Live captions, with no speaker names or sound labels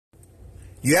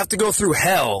You have to go through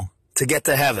hell to get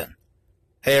to heaven.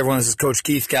 Hey everyone, this is Coach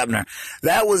Keith Kepner.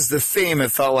 That was the theme,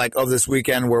 it felt like, of this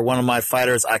weekend where one of my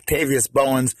fighters, Octavius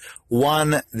Bowens,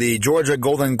 won the Georgia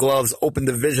Golden Gloves Open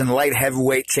Division Light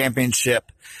Heavyweight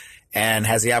Championship and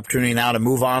has the opportunity now to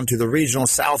move on to the Regional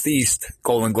Southeast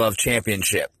Golden Glove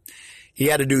Championship. He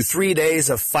had to do 3 days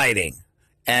of fighting,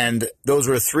 and those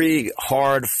were 3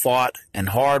 hard-fought and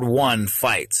hard-won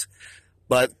fights.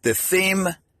 But the theme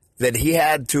that he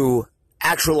had to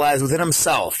actualize within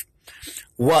himself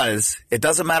was, it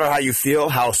doesn't matter how you feel,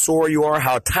 how sore you are,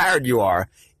 how tired you are,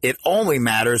 it only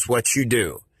matters what you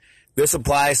do. This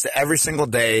applies to every single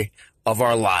day of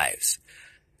our lives.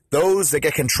 Those that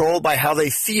get controlled by how they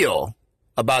feel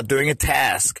about doing a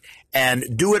task and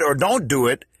do it or don't do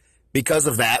it because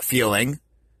of that feeling,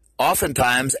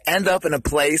 oftentimes end up in a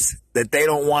place that they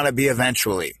don't want to be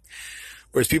eventually.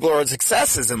 Whereas people who are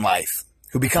successes in life,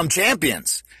 who become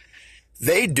champions,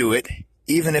 they do it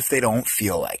even if they don't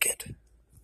feel like it.